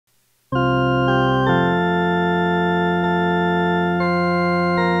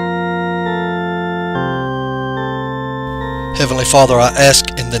Heavenly Father, I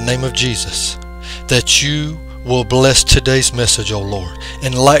ask in the name of Jesus that you will bless today's message, O Lord.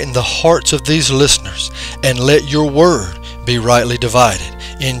 Enlighten the hearts of these listeners and let your word be rightly divided.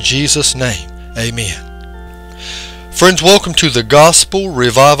 In Jesus' name, amen. Friends, welcome to the Gospel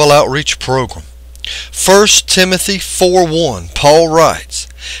Revival Outreach Program. 1 Timothy 4:1, Paul writes,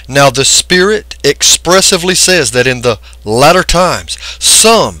 "Now the Spirit expressively says that in the latter times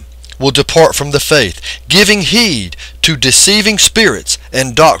some will depart from the faith, giving heed to deceiving spirits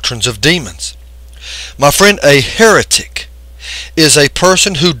and doctrines of demons." My friend, a heretic is a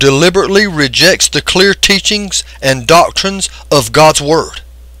person who deliberately rejects the clear teachings and doctrines of God's Word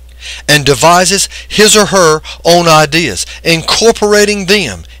and devises his or her own ideas, incorporating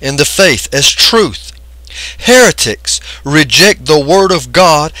them in the faith as truth. Heretics reject the Word of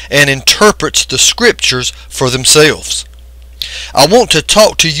God and interprets the Scriptures for themselves. I want to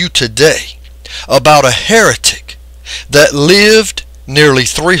talk to you today about a heretic that lived nearly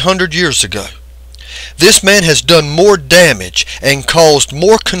 300 years ago. This man has done more damage and caused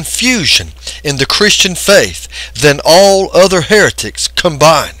more confusion in the Christian faith than all other heretics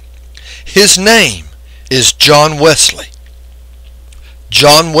combined. His name is John Wesley.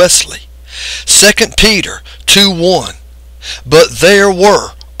 John Wesley. 2 Peter 2:1. "But there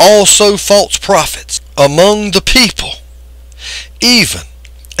were also false prophets among the people, even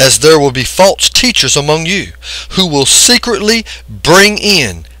as there will be false teachers among you, who will secretly bring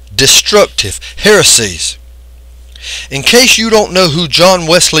in destructive heresies." In case you don't know who John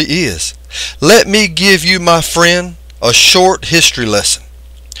Wesley is, let me give you, my friend, a short history lesson.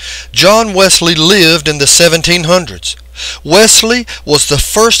 John Wesley lived in the 1700s. Wesley was the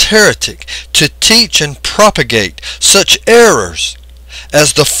first heretic to teach and propagate such errors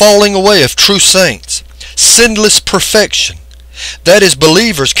as the falling away of true saints, sinless perfection, that is,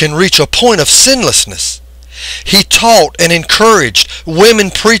 believers can reach a point of sinlessness. He taught and encouraged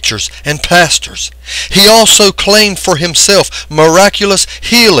women preachers and pastors. He also claimed for himself miraculous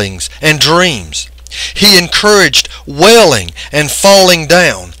healings and dreams. He encouraged wailing and falling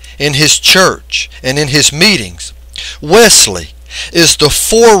down in his church and in his meetings. Wesley is the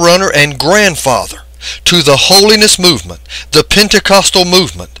forerunner and grandfather to the holiness movement, the Pentecostal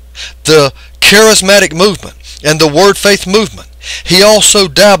movement, the charismatic movement, and the word faith movement. He also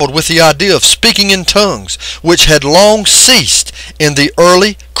dabbled with the idea of speaking in tongues, which had long ceased in the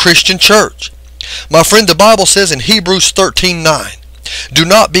early Christian church. My friend, the Bible says in Hebrews 13:9, "Do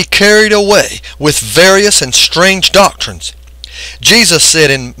not be carried away with various and strange doctrines." Jesus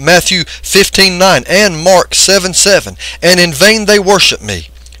said in Matthew 15:9 and Mark 7:7, "And in vain they worship me,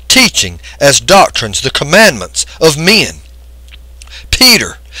 teaching as doctrines the commandments of men."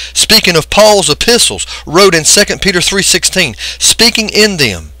 Peter, speaking of Paul's epistles, wrote in 2 Peter 3:16, "Speaking in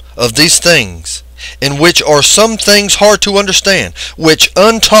them of these things, in which are some things hard to understand, which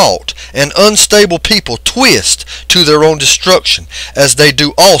untaught and unstable people twist to their own destruction, as they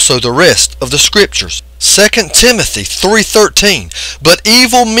do also the rest of the Scriptures." 2 Timothy 3:13, "But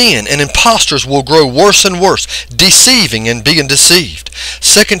evil men and impostors will grow worse and worse, deceiving and being deceived."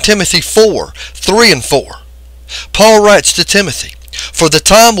 2 Timothy 4:3 and 4. Paul writes to Timothy, "For the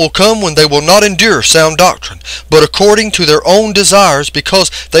time will come when they will not endure sound doctrine, but according to their own desires,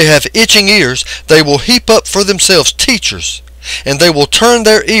 because they have itching ears, they will heap up for themselves teachers, and they will turn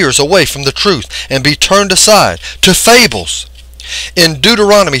their ears away from the truth and be turned aside to fables." In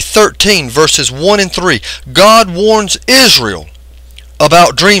Deuteronomy 13 verses 1 and 3, God warns Israel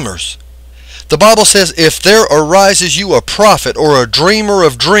about dreamers. The Bible says, "If there arises you a prophet or a dreamer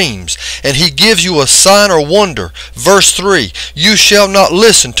of dreams, and he gives you a sign or wonder," verse 3, "you shall not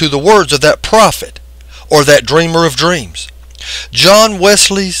listen to the words of that prophet or that dreamer of dreams." John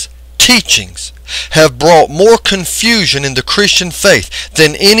Wesley's teachings have brought more confusion in the Christian faith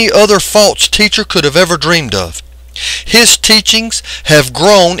than any other false teacher could have ever dreamed of. His teachings have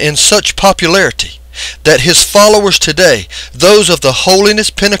grown in such popularity that his followers today, those of the holiness,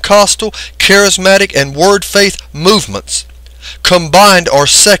 Pentecostal, charismatic, and word faith movements, combined are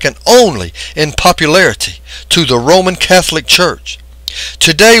second only in popularity to the Roman Catholic Church.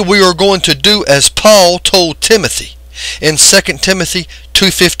 Today we are going to do as Paul told Timothy in 2 Timothy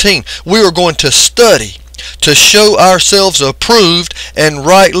 2:15. We are going to study to show ourselves approved and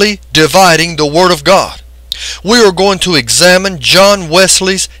rightly dividing the Word of God. We are going to examine John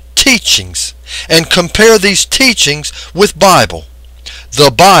Wesley's teachings and compare these teachings with Bible.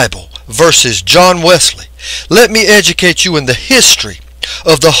 The Bible versus John Wesley. Let me educate you in the history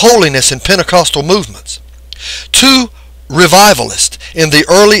of the holiness and Pentecostal movements. Two revivalists in the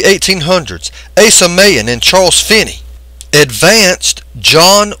early 1800s, Asa Mayan and Charles Finney, advanced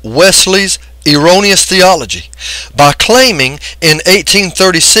John Wesley's erroneous theology by claiming in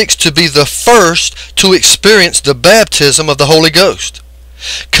 1836 to be the first to experience the baptism of the Holy Ghost.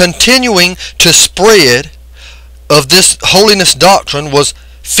 Continuing to spread of this holiness doctrine was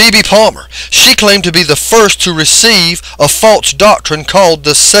Phoebe Palmer. She claimed to be the first to receive a false doctrine called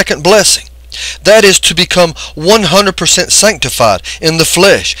the second blessing. That is, to become 100% sanctified in the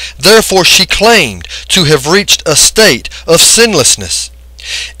flesh. Therefore, she claimed to have reached a state of sinlessness.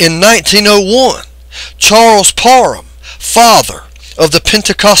 In 1901, Charles Parham, father of the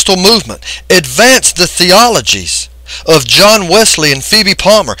Pentecostal movement, advanced the theologies of John Wesley and Phoebe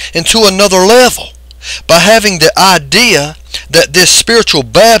Palmer into another level by having the idea that this spiritual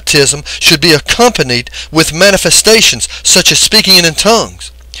baptism should be accompanied with manifestations such as speaking in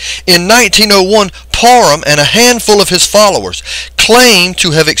tongues. In 1901, Parham and a handful of his followers claimed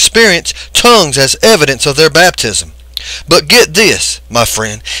to have experienced tongues as evidence of their baptism. But get this, my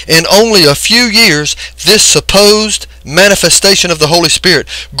friend, in only a few years, this supposed manifestation of the Holy Spirit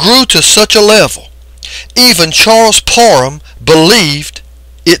grew to such a level, even Charles Parham believed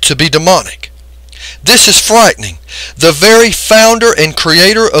it to be demonic. This is frightening. The very founder and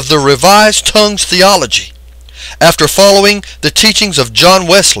creator of the revised tongues theology, after following the teachings of John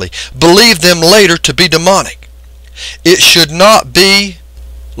Wesley, believed them later to be demonic. It should not be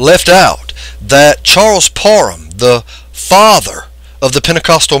left out that Charles Parham, the father of the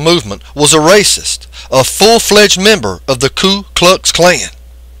Pentecostal movement, was a racist, a full-fledged member of the Ku Klux Klan.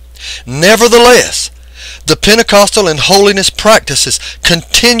 Nevertheless, the Pentecostal and holiness practices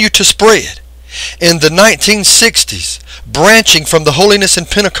continue to spread. In the 1960s, branching from the holiness and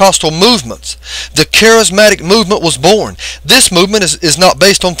Pentecostal movements, the charismatic movement was born. This movement is not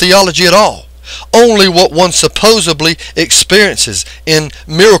based on theology at all, only what one supposedly experiences in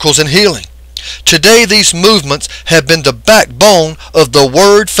miracles and healing. Today, these movements have been the backbone of the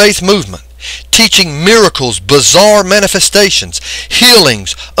Word Faith movement, teaching miracles, bizarre manifestations,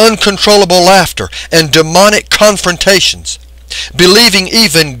 healings, uncontrollable laughter, and demonic confrontations, believing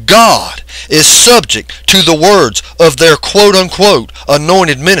even God is subject to the words of their quote-unquote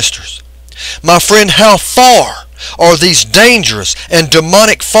anointed ministers. My friend, how far are these dangerous and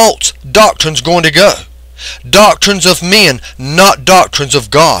demonic false doctrines going to go? Doctrines of men, not doctrines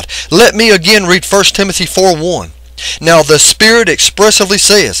of God. Let me again read 1 Timothy 4:1. Now the Spirit expressively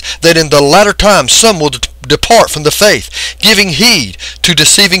says that in the latter times some will depart from the faith, giving heed to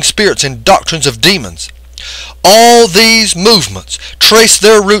deceiving spirits and doctrines of demons. All these movements trace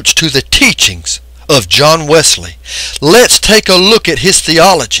their roots to the teachings of John Wesley. Let's take a look at his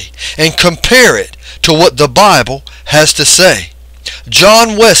theology and compare it to what the Bible has to say.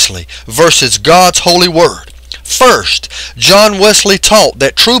 John Wesley versus God's holy word. First, John Wesley taught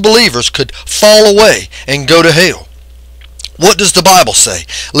that true believers could fall away and go to hell. What does the Bible say?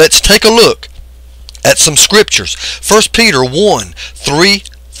 Let's take a look at some scriptures. 1 Peter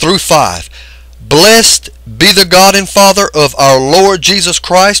 1:3-5. Blessed be the God and Father of our Lord Jesus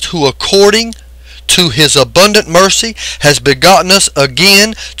Christ, who according to his abundant mercy has begotten us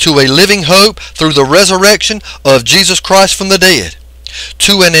again to a living hope through the resurrection of Jesus Christ from the dead,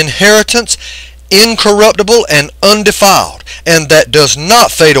 to an inheritance incorruptible and undefiled, and that does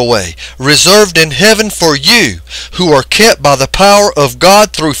not fade away, reserved in heaven for you, who are kept by the power of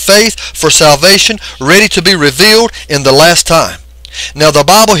God through faith for salvation, ready to be revealed in the last time. Now the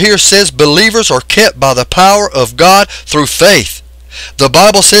Bible here says believers are kept by the power of God through faith. The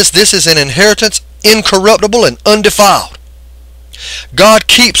Bible says this is an inheritance incorruptible and undefiled. God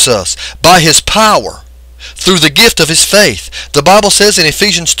keeps us by his power through the gift of his faith. The Bible says in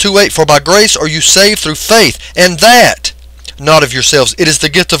Ephesians 2:8, for by grace are you saved through faith, and that not of yourselves, it is the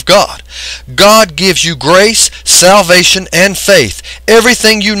gift of God. God gives you grace, salvation, and faith,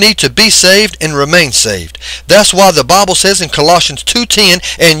 everything you need to be saved and remain saved. That's why the Bible says in Colossians 2:10,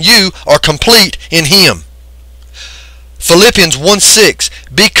 and you are complete in him. Philippians 1:6,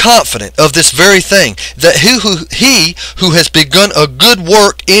 be confident of this very thing, that he who has begun a good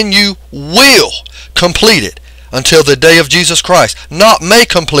work in you will complete it until the day of Jesus Christ. Not may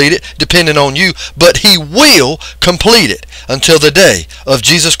complete it, depending on you, but he will complete it until the day of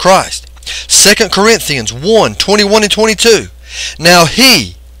Jesus Christ. 2 Corinthians 1:21-22. Now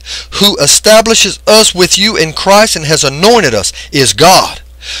he who establishes us with you in Christ and has anointed us is God,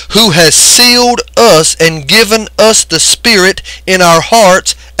 who has sealed us and given us the Spirit in our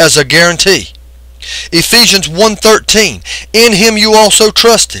hearts as a guarantee. Ephesians 1:13, in him you also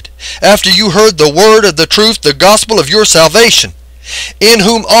trusted, after you heard the word of the truth, the gospel of your salvation, in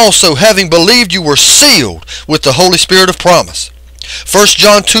whom also, having believed, you were sealed with the Holy Spirit of promise. 1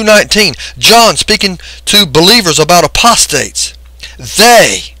 John 2:19, John speaking to believers about apostates.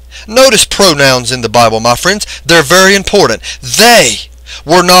 They Notice pronouns in the Bible, my friends. They're very important. They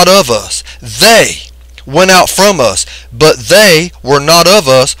were not of us. They went out from us, but they were not of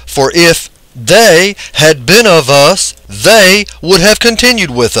us, for if they had been of us, they would have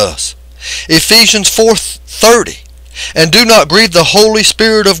continued with us. Ephesians 4:30. And do not grieve the Holy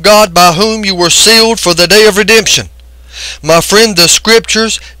Spirit of God, by whom you were sealed for the day of redemption. My friend, the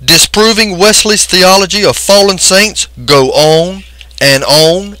scriptures disproving Wesley's theology of fallen saints go on and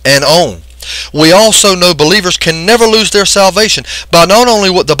on and on. We also know believers can never lose their salvation by not only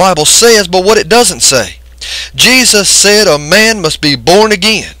what the Bible says, but what it doesn't say. Jesus said a man must be born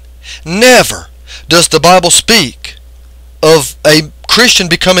again. Never does the Bible speak of a Christian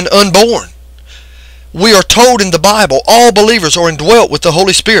becoming unborn. We are told in the Bible all believers are indwelt with the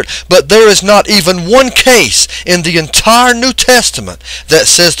Holy Spirit, but there is not even one case in the entire New Testament that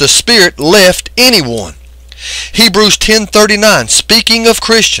says the Spirit left anyone. Hebrews 10:39, speaking of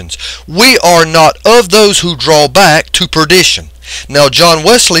Christians, we are not of those who draw back to perdition. Now John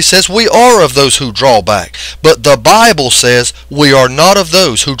Wesley says we are of those who draw back, but the Bible says we are not of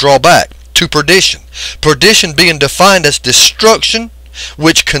those who draw back to perdition. Perdition being defined as destruction,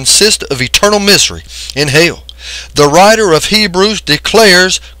 which consists of eternal misery in hell. The writer of Hebrews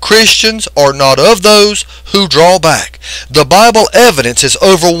declares Christians are not of those who draw back. The Bible evidence is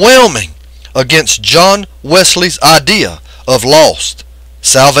overwhelming against John Wesley's idea of lost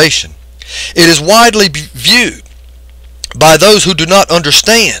salvation. It is widely viewed by those who do not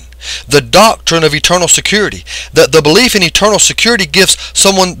understand the doctrine of eternal security, that the belief in eternal security gives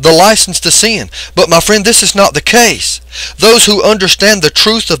someone the license to sin. But my friend, this is not the case. Those who understand the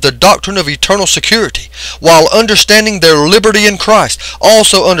truth of the doctrine of eternal security, while understanding their liberty in Christ,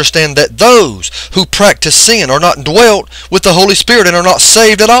 also understand that those who practice sin are not indwelt with the Holy Spirit and are not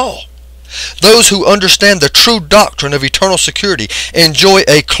saved at all. Those who understand the true doctrine of eternal security enjoy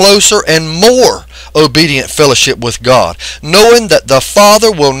a closer and more obedient fellowship with God, knowing that the Father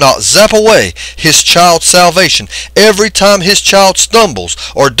will not zap away His child's salvation every time His child stumbles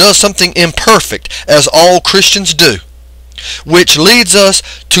or does something imperfect, as all Christians do. Which leads us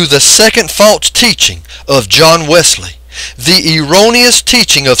to the second false teaching of John Wesley, the erroneous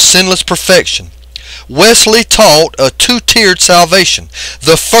teaching of sinless perfection. Wesley taught a two-tiered salvation.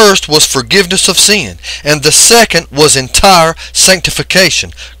 The first was forgiveness of sin, and the second was entire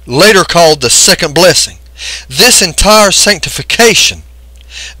sanctification, later called the second blessing. This entire sanctification,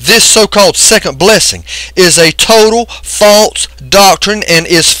 this so-called second blessing, is a total false doctrine and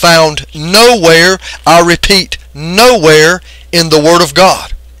is found nowhere, I repeat, nowhere in the Word of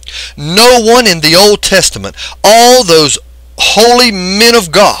God. No one in the Old Testament, all those holy men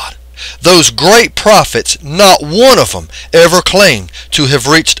of God, those great prophets, not one of them ever claimed to have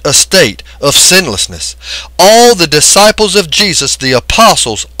reached a state of sinlessness. All the disciples of Jesus, the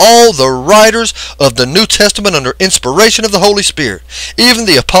apostles, all the writers of the New Testament under inspiration of the Holy Spirit, even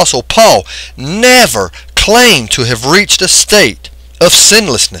the apostle Paul, never claimed to have reached a state of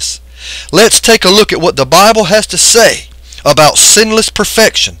sinlessness. Let's take a look at what the Bible has to say about sinless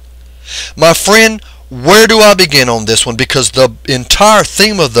perfection. My friend, where do I begin on this one? Because the entire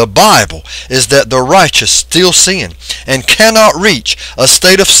theme of the Bible is that the righteous still sin and cannot reach a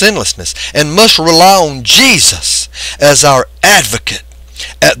state of sinlessness and must rely on Jesus as our advocate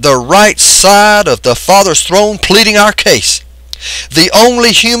at the right side of the Father's throne pleading our case. The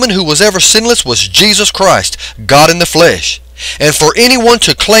only human who was ever sinless was Jesus Christ, God in the flesh. And for anyone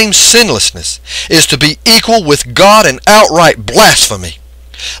to claim sinlessness is to be equal with God in outright blasphemy.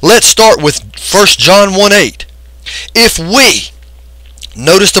 Let's start with 1 John 1:8. If we,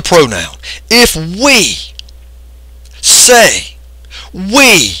 notice the pronoun, if we say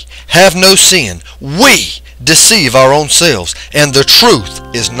we have no sin, we deceive our own selves, and the truth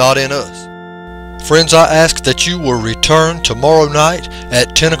is not in us. Friends, I ask that you will return tomorrow night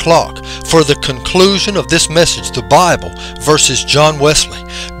at 10 o'clock for the conclusion of this message, the Bible versus John Wesley.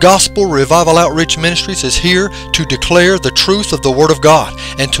 Gospel Revival Outreach Ministries is here to declare the truth of the Word of God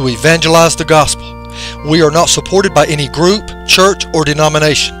and to evangelize the gospel. We are not supported by any group, church, or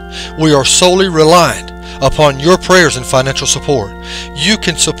denomination. We are solely reliant upon your prayers and financial support. You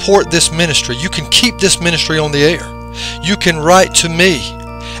can support this ministry. You can keep this ministry on the air. You can write to me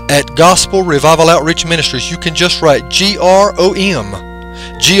at Gospel Revival Outreach Ministries. You can just write GROM,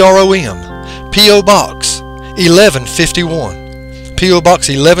 P.O. Box 1151, P.O. Box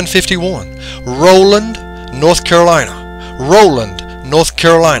 1151, Roland, North Carolina,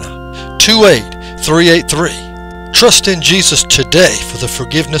 28383. Trust in Jesus today for the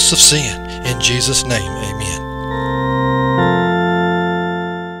forgiveness of sin. In Jesus' name.